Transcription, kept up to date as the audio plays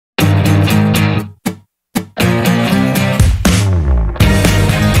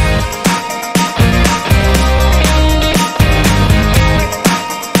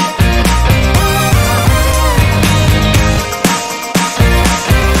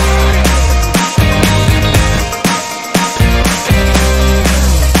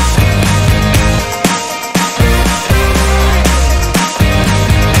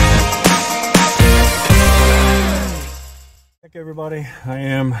I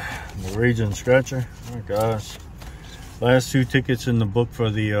am the Ragin scratcher. Alright guys, last two tickets in the book for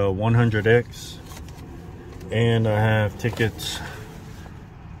the 100X, and I have tickets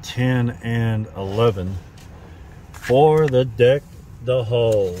 10 and 11 for the deck the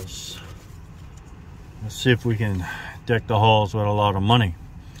halls. Let's see if we can deck the halls with a lot of money.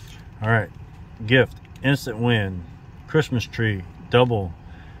 Alright, gift, instant win, Christmas tree, double,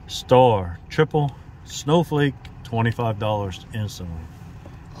 star, triple, snowflake, $25 instantly.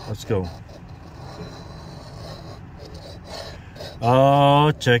 Let's go.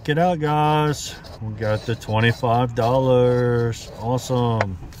 Oh, check it out guys, we got the $25.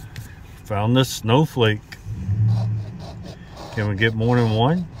 Awesome. Found this snowflake. Can we get more than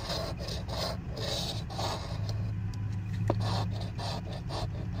one?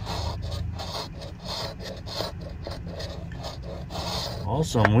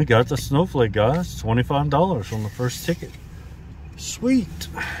 Awesome, we got the snowflake guys. $25 on the first ticket. Sweet.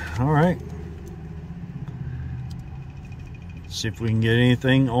 All right, see if we can get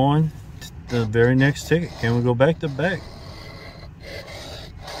anything on the very next ticket. Can we go back to back?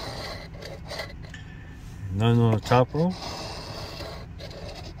 None on the top row.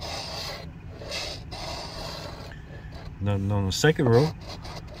 Nothing on the second row.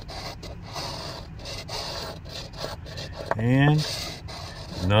 And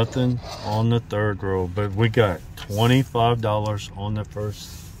nothing on the third row, but we got $25 on the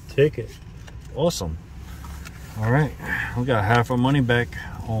first ticket. Awesome. All right, we got half our money back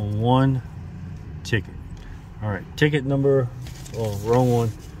on one ticket. All right, ticket number, oh, wrong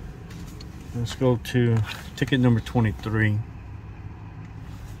one. Let's go to ticket number 23.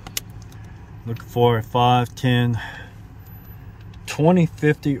 Looking for a 5, 10, 20,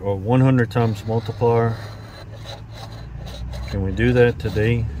 50, or 100 times multiplier. Can we do that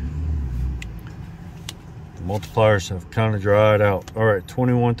today? The multipliers have kind of dried out. All right,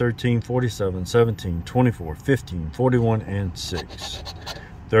 21, 13, 47, 17, 24, 15, 41, and 6.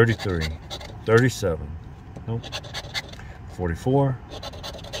 33, 37, nope, 44,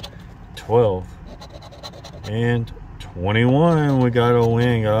 12, and 21. We got to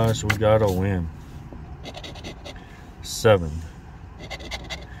win, guys. We got to win. 7,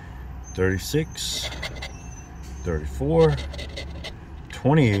 36, 34,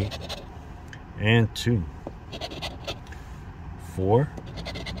 28, and 2. 4,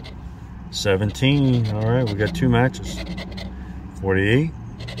 17. All right, we got two matches. 48,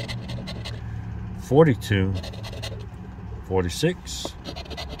 42, 46,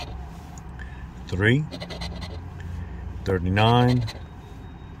 3, 39,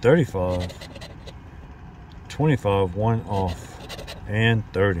 35, 25, 1 off, and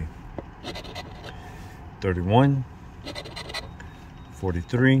 30. 31,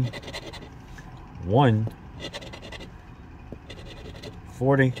 43, 1,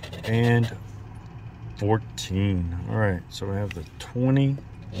 40, and 14. All right, so we have the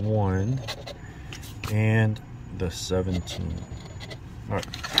 21 and the 17. All right,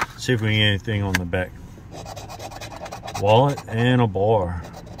 see if we can get anything on the back. Wallet and a bar,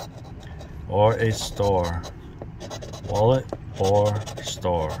 or a star. Wallet, bar,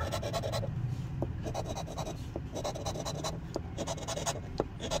 star.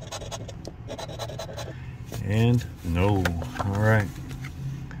 And no. All right,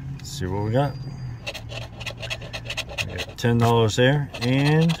 let's see what we got. We got $10 there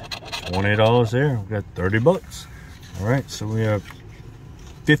and $20 there. We got 30 bucks. All right, so we have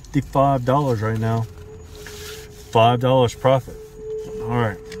 $55 right now. $5 profit. All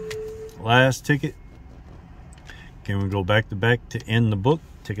right, last ticket. Can we go back to back to end the book?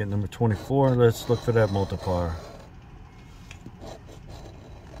 Ticket number 24. Let's look for that multiplier.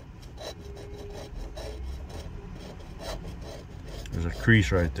 There's a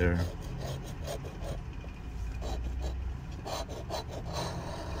crease right there.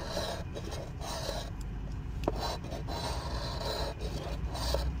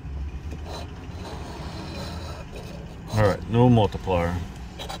 All right, no multiplier.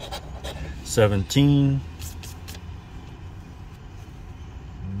 17.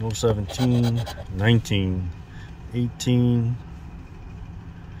 No 17. 19. 18.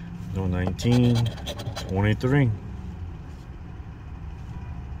 No 19. 23.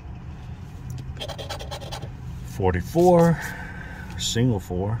 44, single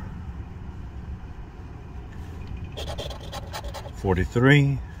 4,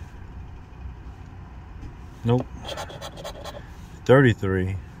 43, nope,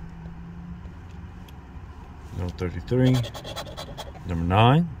 33, no 33, number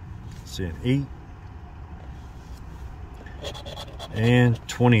 9, see an 8, and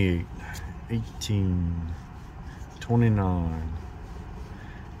 28, 18, 29,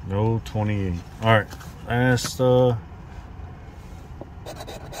 No 28. All right, last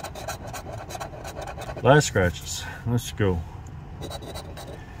scratches. Let's go.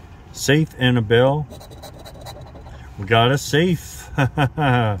 Safe and a bell. We got a safe. All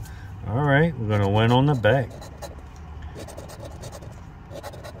right, we're gonna win on the back.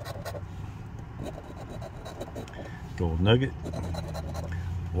 Gold nugget,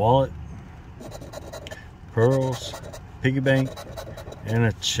 wallet, pearls, piggy bank, and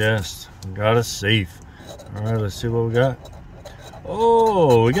a chest. We got a safe. All right, let's see what we got.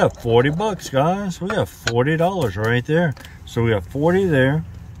 Oh, we got 40 bucks, guys. We got $40 right there. So we got 40 there.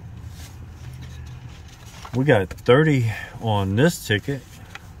 We got 30 on this ticket.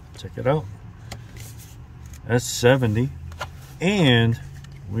 Check it out. That's 70. And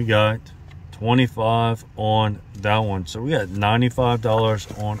we got 25 on that one. So we got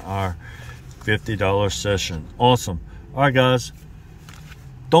 $95 on our $50 session. Awesome. All right, guys.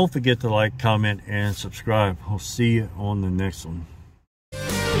 Don't forget to like, comment, and subscribe. I'll see you on the next one.